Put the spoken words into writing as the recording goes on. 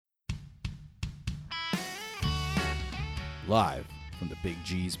Live from the Big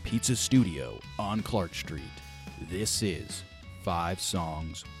G's Pizza Studio on Clark Street, this is 5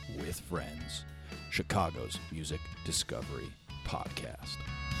 Songs with Friends, Chicago's music discovery podcast.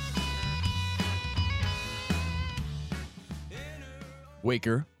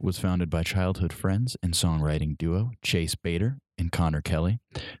 Waker was founded by childhood friends and songwriting duo Chase Bader and Conor Kelly.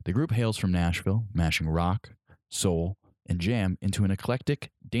 The group hails from Nashville, mashing rock, soul, and jam into an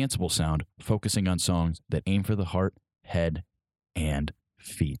eclectic, danceable sound, focusing on songs that aim for the heart, head, and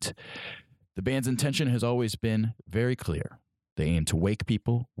feet. The band's intention has always been very clear. They aim to wake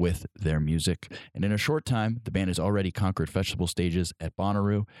people with their music, and in a short time, the band has already conquered festival stages at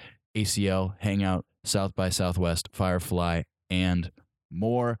Bonnaroo, ACL, Hangout, South by Southwest, Firefly, and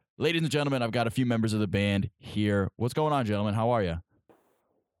more. Ladies and gentlemen, I've got a few members of the band here. What's going on, gentlemen? How are you?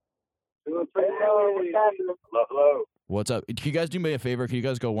 Hello. What's up? Can you guys do me a favor? Can you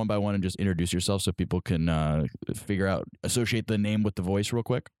guys go one by one and just introduce yourself so people can associate the name with the voice real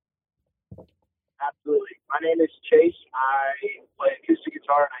quick? Absolutely. My name is Chase. I play acoustic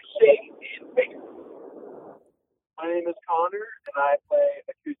guitar and I sing in Waker. My name is Connor and I play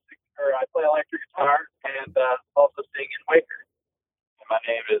electric guitar and also sing in Waker. And my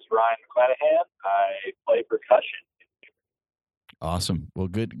name is Ryan McClanahan. I play percussion. Awesome. Well,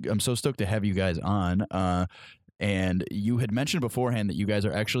 good. I'm so stoked to have you guys on. And you had mentioned beforehand that you guys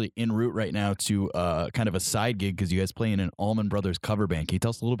are actually en route right now to kind of a side gig because you guys play in an Allman Brothers cover band. Can you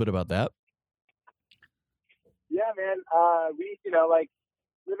tell us a little bit about that? Yeah, man. We,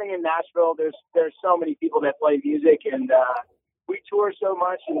 living in Nashville, there's so many people that play music, and we tour so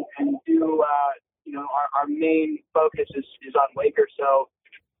much and do, our main focus is on Waker. So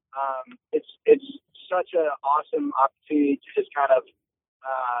it's such an awesome opportunity to just kind of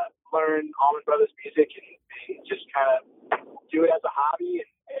learn Allman Brothers music and just kind of do it as a hobby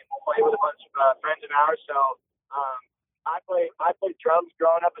and play with a bunch of friends of ours. So I played drums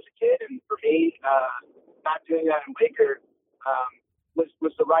growing up as a kid, and for me, not doing that in Waker was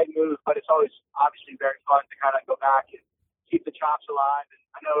the right move. But it's always obviously very fun to kind of go back and keep the chops alive. And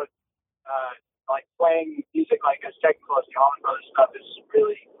I know like playing music like as technical as the Allman Brothers stuff is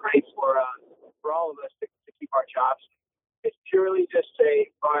really great for all of us to keep our chops. It's purely just a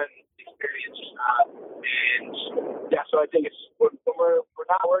fun experience, and yeah. So I think it's when we're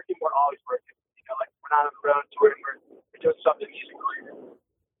not working, we're always working. We're not on the road touring. We're doing something musically.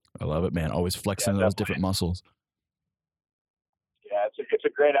 I love it, man. Always flexing those different muscles. Yeah, it's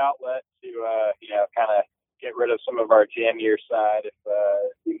a great outlet to kind of get rid of some of our jammier side if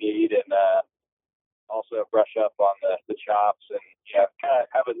we need, and also brush up on the chops, and kind of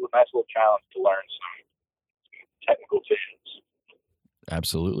have a nice little challenge to learn some technical tunes.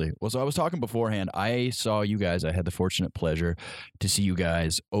 Absolutely. Well, so I was talking beforehand. I saw you guys. I had the fortunate pleasure to see you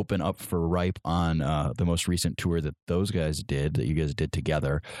guys open up for Ripe on the most recent tour that you guys did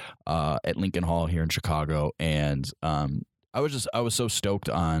together at Lincoln Hall here in Chicago. And I was so stoked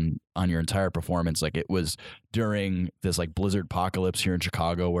on your entire performance. Like, it was during this like blizzard apocalypse here in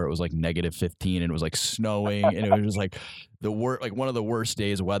Chicago where it was like -15 and it was like snowing and it was just like one of the worst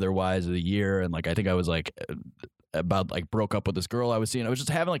days weather-wise of the year. And like, I think I was like broke up with this girl I was seeing. I was just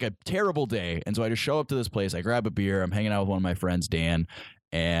having like a terrible day. And so I just show up to this place, I grab a beer, I'm hanging out with one of my friends, Dan,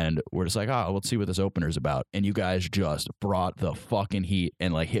 and we're just like, let's see what this opener's about. And you guys just brought the fucking heat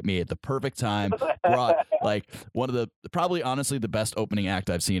and like hit me at the perfect time. Brought like one of probably honestly the best opening act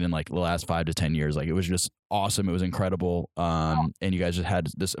I've seen in like the last 5 to 10 years. Like, it was just awesome. It was incredible. And you guys just had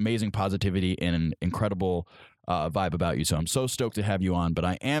this amazing positivity and an incredible vibe about you. So I'm so stoked to have you on, but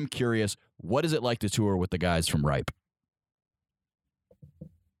I am curious, what is it like to tour with the guys from Ripe?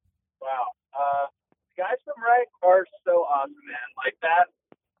 Wow. The guys from Ripe are so awesome, man. Like that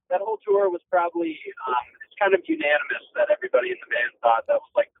whole tour was probably, it's kind of unanimous that everybody in the band thought that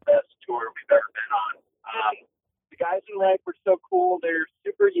was like the best tour we've ever been on. The guys in Ripe were so cool. They're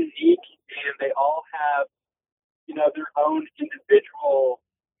super unique, and they all have, their own individual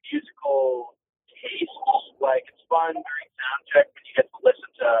musical tastes. Like, it's fun during sound check when you get to listen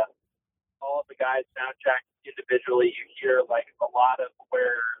to all of the guys sound check individually. You hear like a lot of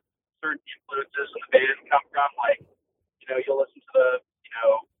where certain influences in the band come from. Like, you'll listen to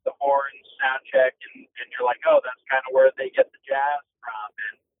the horns sound check and you're like, oh, that's kind of where they get the jazz from.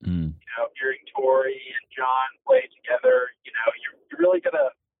 And hearing Tori and John play together, you really get a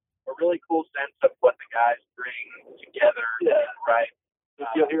really cool sense of what the guys bring together. Yeah. Right.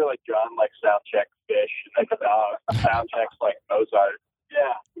 You'll hear like John like sound check Fish, and then sound checks like Mozart.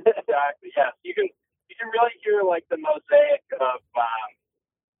 Yeah, exactly. Yes, you can really hear like the mosaic of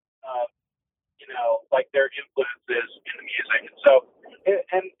like their influences in the music. And so,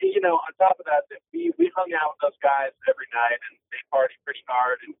 on top of that, we hung out with those guys every night, and they partied pretty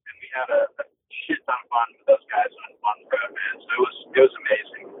hard, and we had a shit ton of fun with those guys on the road, man. So it was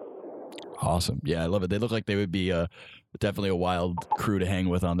amazing. Awesome. Yeah, I love it. They look like they would be definitely a wild crew to hang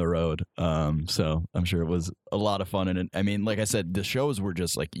with on the road. So I'm sure it was a lot of fun. And I mean, like I said, the shows were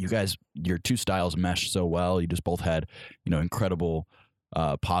just like, you guys, your two styles meshed so well. You just both had, incredible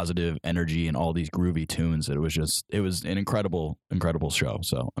positive energy and all these groovy tunes that it was an incredible show.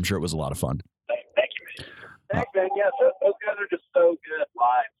 So I'm sure it was a lot of fun. Thank you, man. Thanks, man. Yeah, so those guys are just so good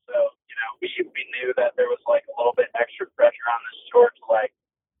live. So we knew that there was like a little bit extra pressure on this tour to like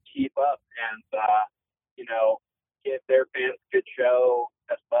keep up and give their fans a good show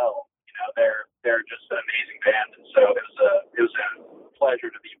as well. They're just an amazing band, and so it was a pleasure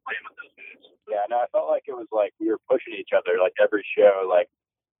to be playing with those guys. Yeah, no, I felt like it was like we were pushing each other. Like every show, like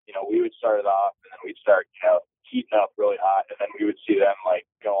we would start it off, and then we'd start heating up really hot, and then we would see them like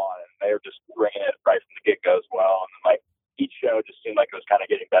go on, and they were just bringing it right from the get go as well. And then like each show just seemed like it was kind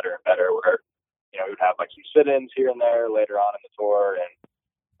of getting better and better. Where we would have like some sit-ins here and there later on in the tour, and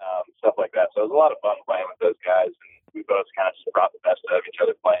stuff like that. So it was a lot of fun playing with those guys, and we both kind of just brought the best out of each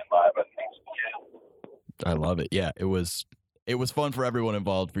other playing live, I think. Yeah. I love it. Yeah, it was fun for everyone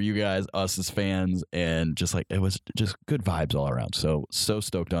involved, for you guys, us as fans, and just like, it was just good vibes all around. So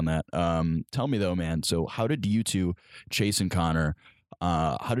stoked on that. Tell me though, man, so how did you two, Chase and Conor,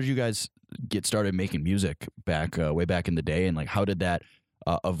 how did you guys get started making music way back in the day, and like how did that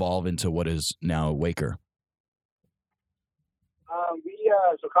evolve into what is now Waker?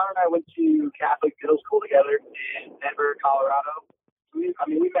 So Conor and I went to Catholic middle school together in Denver, Colorado. We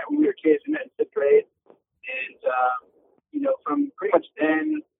met when we were kids. We met in 5th grade, and from pretty much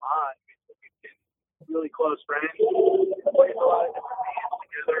then on, we've been really close friends. We played a lot of different bands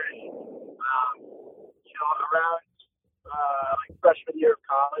together, and around like freshman year of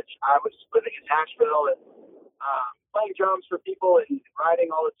college, I was living in Nashville and playing drums for people and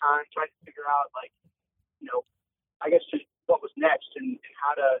writing all the time, trying to figure out I guess just what was next and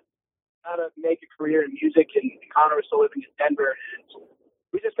how to make a career in music. And Conor was still living in Denver, and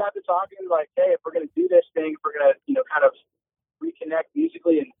we just got to talking like, hey, if we're going to do this thing, if we're going to kind of reconnect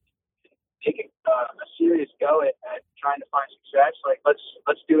musically and make a serious go at trying to find success, like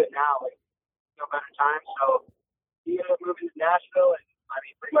let's do it now. Like no better time. So he ended up moving to Nashville, and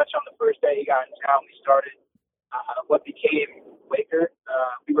pretty much on the first day he got in town, we started what became Waker.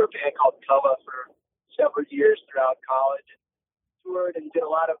 We were a band called Koa for several years throughout college, and toured and did a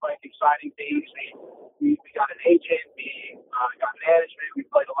lot of like exciting things. We got an agent, we got management, we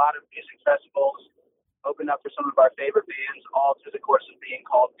played a lot of music festivals, opened up for some of our favorite bands, all through the course of being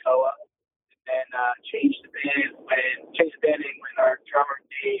called Koa. And changed the band name when our drummer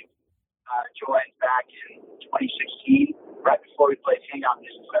Dave joined back in 2016, right before we played Hangout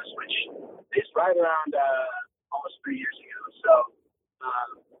Music Fest, which is right around almost 3 years ago. So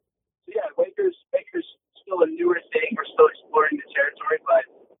yeah, Waker's still a newer thing. We're still exploring the territory, but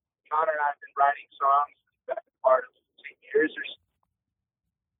Conor and I have been writing songs for the part of 10 years or so.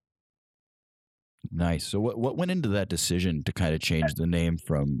 Nice. So what went into that decision to kind of change the name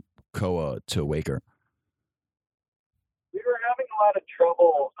from Koa to Waker? We were having a lot of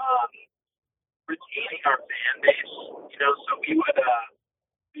trouble retaining our fan base, so we would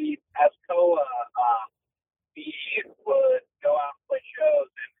as Koa, we would go out and play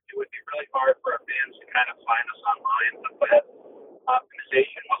shows, and it would be really hard for our fans to kind of find us online. The web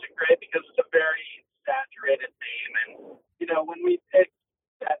optimization wasn't great because it's a very saturated name, and when we picked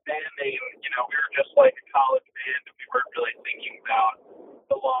that band name, we were just like a college band, and we weren't really thinking about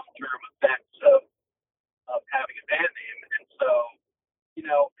the long-term effects of having a band name. And so,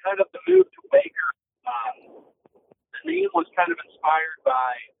 kind of the move to Waker, the name was kind of inspired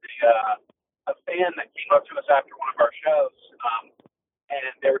by a fan that came up to us after one of our shows,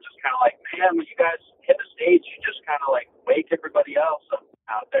 and they were just kind of like, man, when you guys hit the stage, you just kind of like wake everybody else up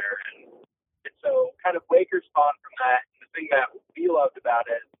out there. And so kind of Waker spawned from that. And the thing that we loved about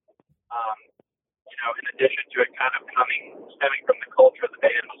it, in addition to it kind of stemming from the culture of the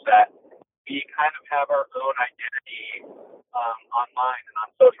band, was that we kind of have our own identity online and on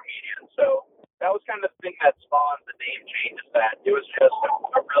social media. And so that was kind of the thing that spawned the name change, is that it was just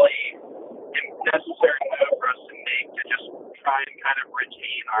a really necessary move for us to make, to just try and kind of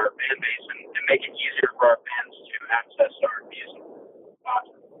retain our fan base and make it easier for our fans to access our music.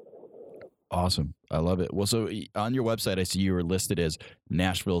 Awesome. I love it. Well, so on your website, I see you were listed as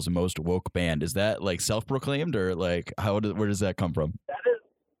Nashville's most woke band. Is that like self-proclaimed, or like where does that come from?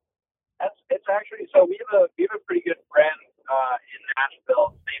 It's actually, so we have a pretty good friend in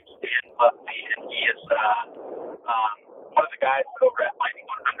Nashville. His name's Dan Buckley, and he is one of the guys over at Lightning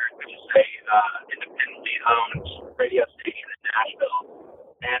 100, which is a independently owned radio station in Nashville.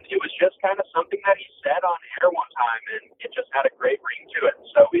 And it was just kind of something that he said on air one time, and it just had a great ring to it.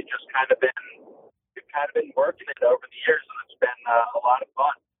 So we've kind of been working it over the years, and it's been a lot of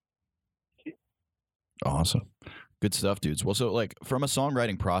fun. Awesome. Good stuff, dudes. Well, so like from a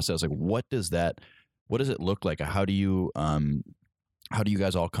songwriting process, like what does it look like? How do you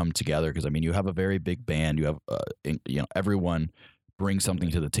guys all come together? Because I mean, you have a very big band. You have everyone brings something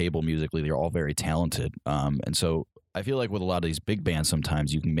to the table musically. They're all very talented, and so I feel like with a lot of these big bands,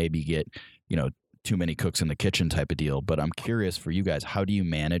 sometimes you can maybe get too many cooks in the kitchen type of deal. But I'm curious for you guys, how do you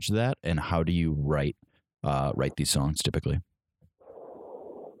manage that, and how do you write these songs typically?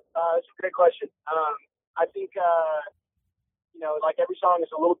 That's a great question. I think like every song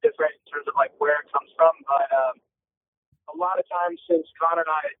is a little different in terms of like where it comes from, but a lot of times since Conor and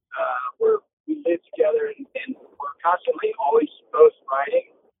I we live together and we're constantly always both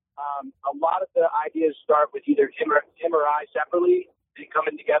writing. A lot of the ideas start with either him or I separately and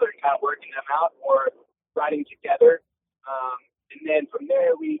coming together and kind of working them out, or writing together. And then from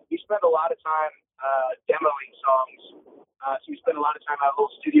there, we spend a lot of time demoing songs. So we spend a lot of time at a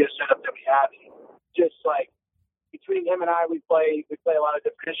little studio setup that we have. And just like between him and I, we play a lot of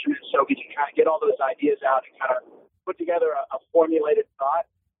different instruments, so we can kind of get all those ideas out and kind of put together a formulated thought.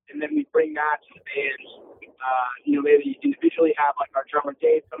 And then we bring that to the bands. Maybe individually have like our drummer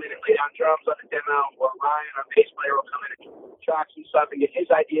Dave come in and lay down drums on a demo, or Ryan, our bass player, will come in and track some stuff and get his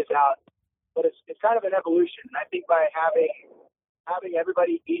ideas out. But it's kind of an evolution. And I think by having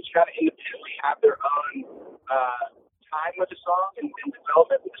everybody each kind of independently have their own time with the song and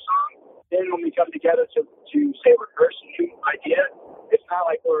development with the song, then when we come together to say rehearse a new idea, it's not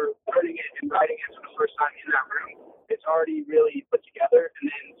like we're learning it and writing it for the first time in that room. It's already really put together, and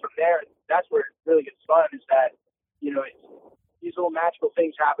then from there, that's where it really gets fun. Is that these little magical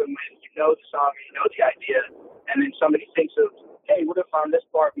things happen when you know the song and you know the idea, and then somebody thinks of, hey, what if on this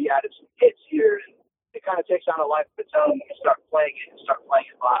part we added some hits here, and it kind of takes on a life of its own when you start playing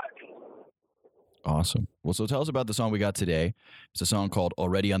it live. Awesome. Well, so tell us about the song we got today. It's a song called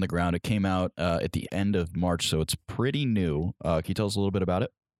Already on the Ground. It came out at the end of March, so it's pretty new. Can you tell us a little bit about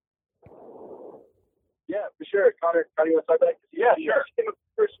it? Yeah, for sure. Conor, you want to talk about it? Yeah, sure.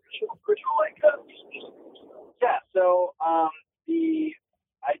 So the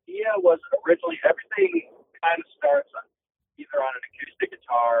idea was originally everything kind of starts either on an acoustic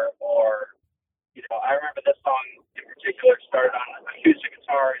guitar or, I remember this song in particular started on an acoustic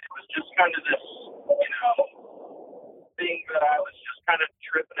guitar, and it was just kind of this, thing that I was just kind of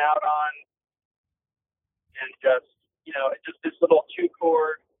tripping out on, and just this little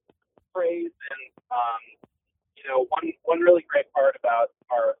 2-chord phrase. And one really great part about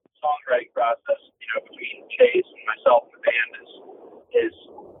our songwriting process, between Chase and myself and the band is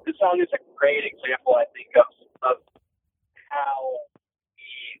this song is a great example, I think, of how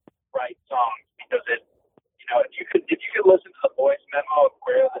we write songs, because it, if you could listen to the voice memo of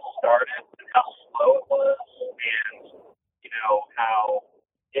where this started and how slow it was, and how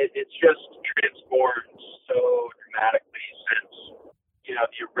it's just transformed so dramatically since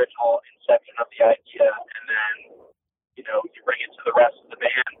the original inception of the idea, and then you bring it to the rest of the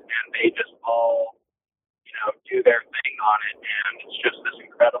band and they just all do their thing on it, and it's just this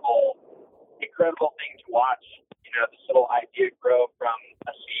incredible thing to watch. This little idea grow from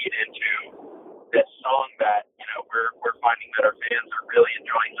a seed into this song that we're finding that our fans are really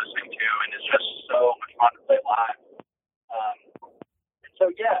enjoying listening to, and it's just so much fun to play live. And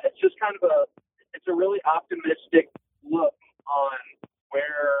so it's just kind of it's a really optimistic look on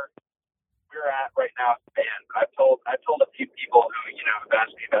where we're at right now as a band. I've told a few people who have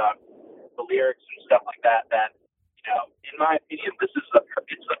asked me about the lyrics and stuff like that in my opinion, it's a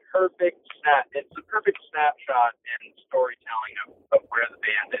perfect snapshot and storytelling of where the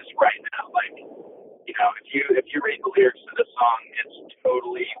band is right now. Like, if you read the lyrics to this song, it's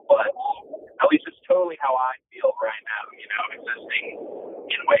totally it's totally how I feel right now, existing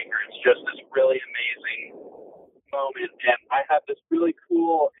in Waker. It's just this really amazing moment, and I have this really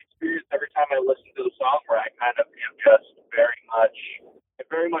cool experience every time I listen to the song where I kind of am just it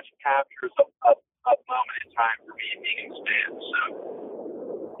very much captures a moment in time for me being in this band. So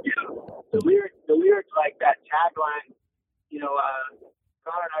the lyrics like that tagline,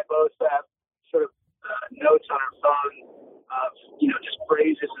 Conor and I both have sort of notes on our phone of just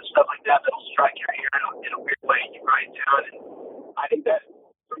phrases and stuff like that that'll strike your ear in a weird way, and you write it down. And I think that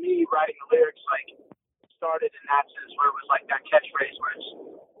for me, writing the lyrics started in that sense, where it was like that catchphrase where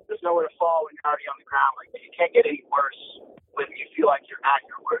there's nowhere to fall when you're already on the ground. Like, you can't get any worse when you feel like you're at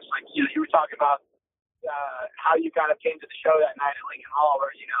your worst. Like, you know, you were talking about how you kind of came to the show that night at Lincoln Hall,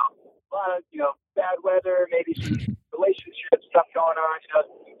 where, you know, a lot of, you know, bad weather, maybe some relationship stuff going on, you know.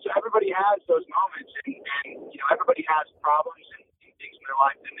 So everybody has those moments, and you know, everybody has problems and things in their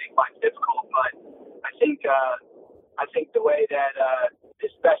life that make life difficult. But I think the way that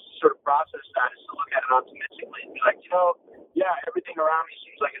it's best to sort of process that is to look at it optimistically and be like, you know, yeah, everything around me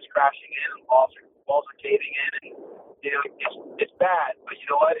seems like it's crashing in, and walls are caving in, and you know, it's bad. But you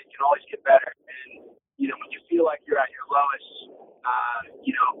know what? It can always get better. And you know, when you feel like you're at your lowest,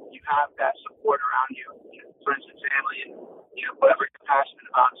 you know, you have that support around you, you know, friends and family, and you know, whatever you're passionate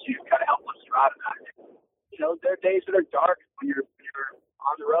about, to kind of help lift you out of that. And, you know, there are days that are dark when you're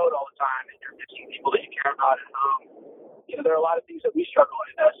on the road all the time and you're missing people that you care about at home. You know, there are a lot of things that we struggle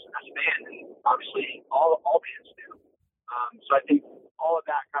with as a band, and obviously all bands do. So I think all of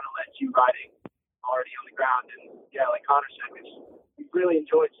that kind of led to writing already on the ground. And yeah, like Conor said, we really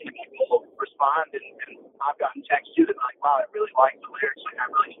enjoyed seeing people respond, and I've gotten texts too that are like, wow, I really like the lyrics. Like, I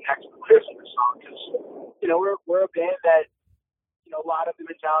really connect with the lyrics of this song, because you know, we're a band that, you know, a lot of the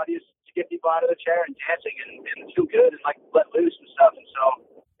mentality is to get people out of the chair and dancing and feel good and like let loose and stuff. And so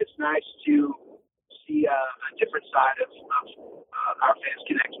it's nice to see a different side of our fans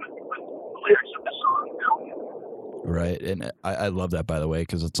connect with the lyrics of the song. You know? Right. And I love that, by the way,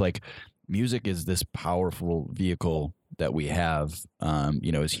 because it's like music is this powerful vehicle that we have,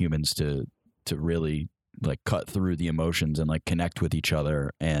 you know, as humans to really like cut through the emotions and like connect with each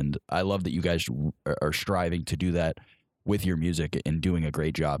other. And I love that you guys are striving to do that with your music and doing a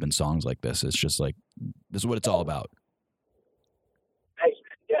great job in songs like this. It's just like, this is what it's all about. Thanks,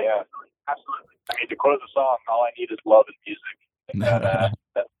 man. Yeah, absolutely. I mean, to quote the song, all I need is love and music. And that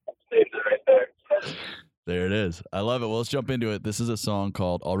stays it right there. There it is. I love it. Well, let's jump into it. This is a song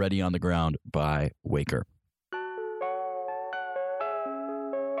called Already on the Ground by Waker.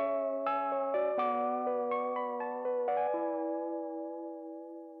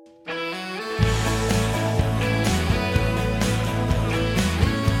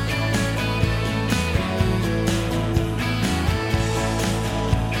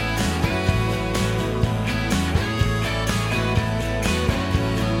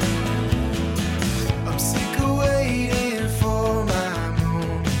 I'm sick of waiting for my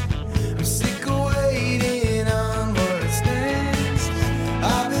moment. I'm sick of waiting.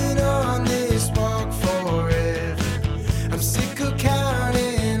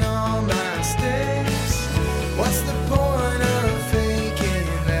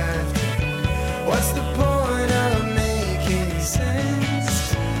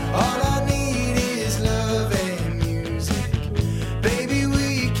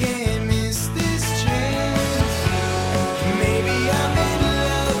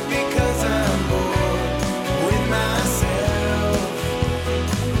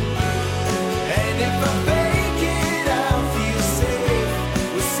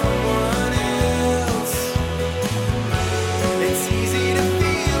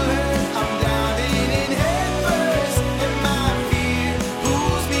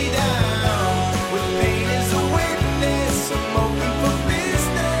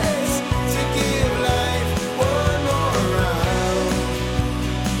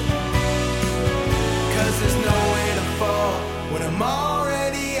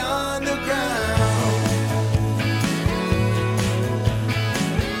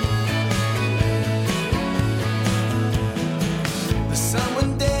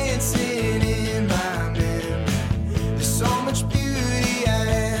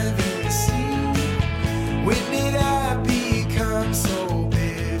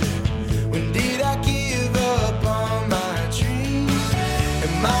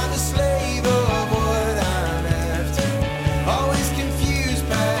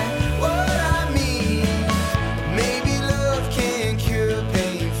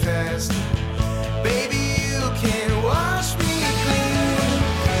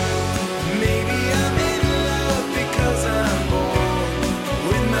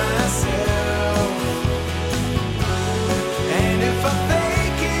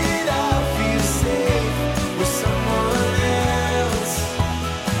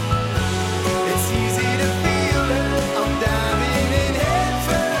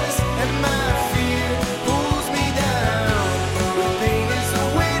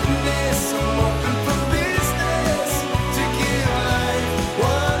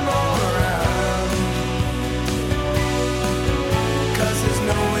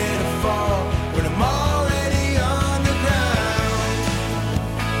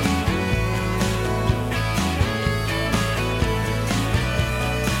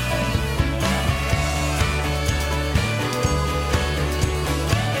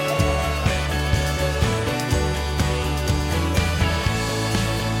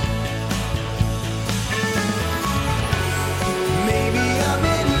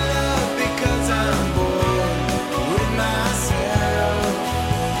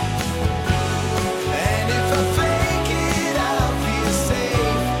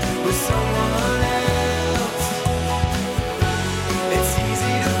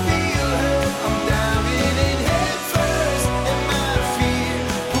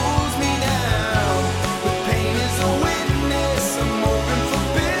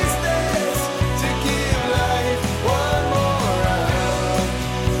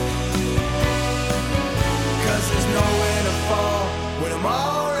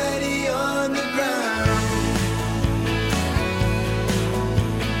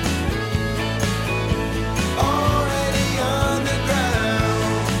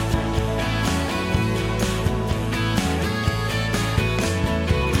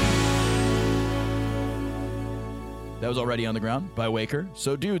 was Already on the Ground by Waker.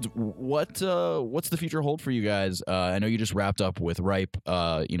 So, dudes, what's the future hold for you guys? I know you just wrapped up with Ripe,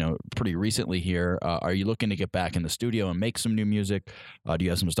 pretty recently here. Are you looking to get back in the studio and make some new music? Do you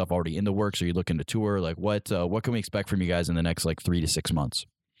have some stuff already in the works? Are you looking to tour? Like, what can we expect from you guys in the next 3 to 6 months?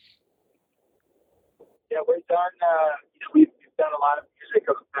 Yeah, we're done. We've done a lot of music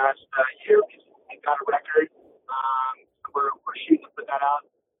over the past year. We got a record. We're shooting to put that out in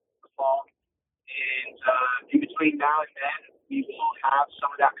the fall. And in between now and then, we will have some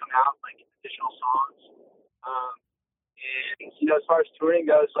of that come out, like additional songs. And as far as touring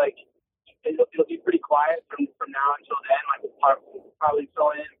goes, it'll be pretty quiet from now until then. We'll probably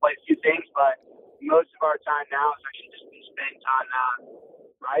fill in and play a few things, but most of our time now is actually just been spent on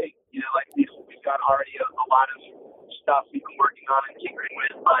writing. We've got already a lot of stuff we've been working on and tinkering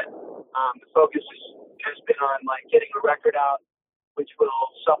with, but the focus has been on getting a record out, which will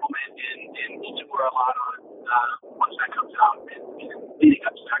supplement and tour a lot on once that comes out and leading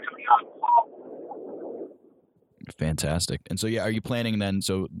up to that coming out in the fall. Fantastic. And so, are you planning then?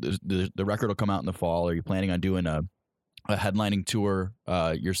 So the record will come out in the fall. Are you planning on doing a headlining tour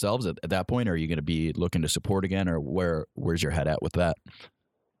yourselves at that point? Or are you going to be looking to support again, or where's your head at with that?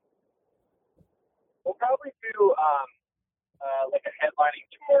 We'll probably do a headlining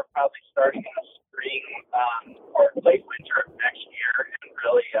tour, probably starting in the spring or late winter of next year, and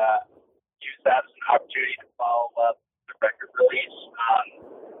really use that as an opportunity to follow up the record release.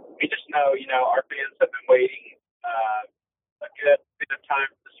 We just know, our fans have been waiting a good bit of time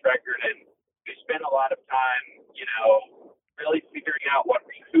for this record, and we spent a lot of time, really figuring out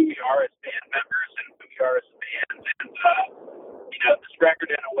who we are as band members and who we are as a band. And, this record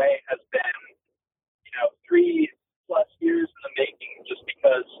in a way has been, 3+ years in the making, just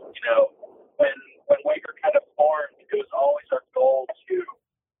because, when Waker kind of formed, it was always our goal to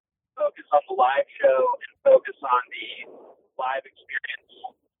focus on the live show and focus on the live experience.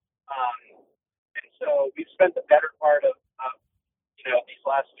 And so we've spent the better part of these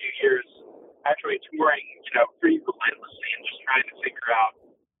last few years actually touring, pretty relentlessly and just trying to figure out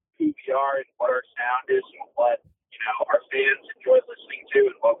who we are and what our sound is and what, our fans enjoy listening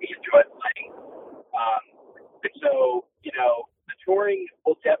to and what we enjoy playing. And so, the touring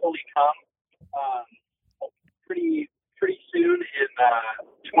will definitely come pretty soon in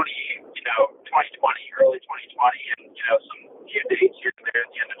 2020, early 2020, and some few dates here and there at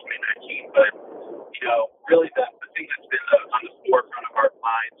the end of 2019. But really the thing that's been on the forefront of our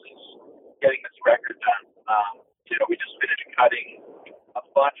minds is getting this record done. We just finished cutting a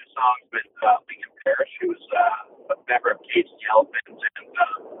bunch of songs with Lincoln Parrish, who was a member of Cage the Elephant, and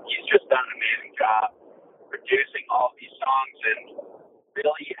he's just done an amazing job producing all of these songs and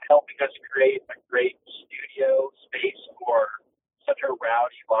really helping us create a great studio space for such a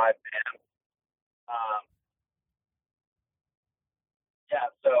rowdy live band.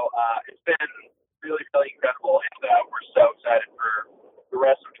 So it's been really, really incredible, and we're so excited for the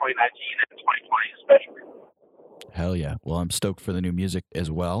rest of 2019 and 2020 especially. Hell yeah. Well, I'm stoked for the new music as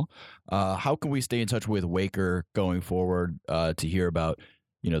well. How can we stay in touch with Waker going forward to hear about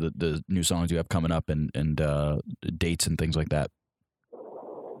the new songs you have coming up and dates and things like that?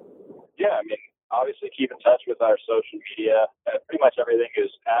 Yeah, obviously keep in touch with our social media. Pretty much everything is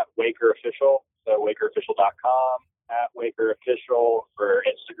at Waker Official. So WakerOfficial.com, at Waker Official for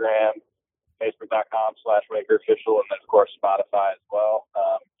Instagram, Facebook.com/Waker Official, and then of course Spotify as well.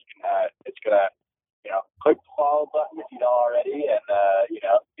 It's gonna, click the follow button if you don't already, and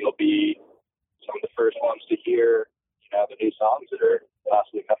you'll be some of the first ones to hear, the new songs that are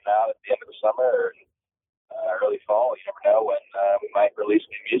possibly coming out at the end of the summer or early fall. You never know when we might release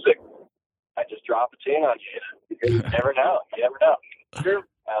new music. I just drop a tune on you. You never know. Sure.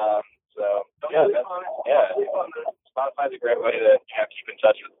 Spotify's a great way to keep in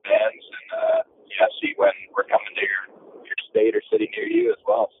touch with bands and see when we're coming to your state or city near you as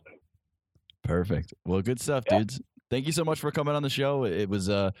well. So. Perfect. Well, good stuff, dudes. Thank you so much for coming on the show. It was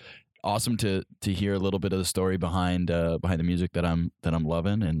awesome to hear a little bit of the story behind the music that I'm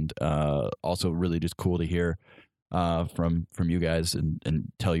loving, and also really just cool to hear from you guys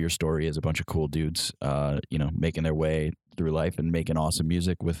and tell your story as a bunch of cool dudes, making their way through life and making awesome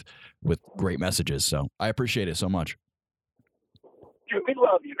music with great messages. So I appreciate it so much. Dude, we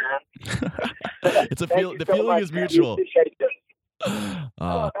love you, man. The feeling is mutual. I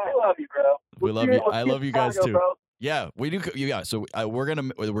love you, bro. We love you. I love you guys too. Bro. Yeah, we do. Yeah, so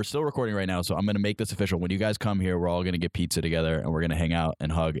we're still recording right now. So I'm gonna make this official. When you guys come here, we're all gonna get pizza together, and we're gonna hang out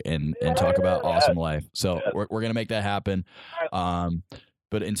and hug and talk about awesome life. So we're gonna make that happen.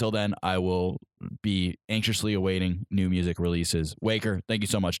 But until then, I will be anxiously awaiting new music releases. Waker, thank you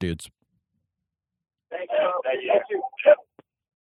so much, dudes.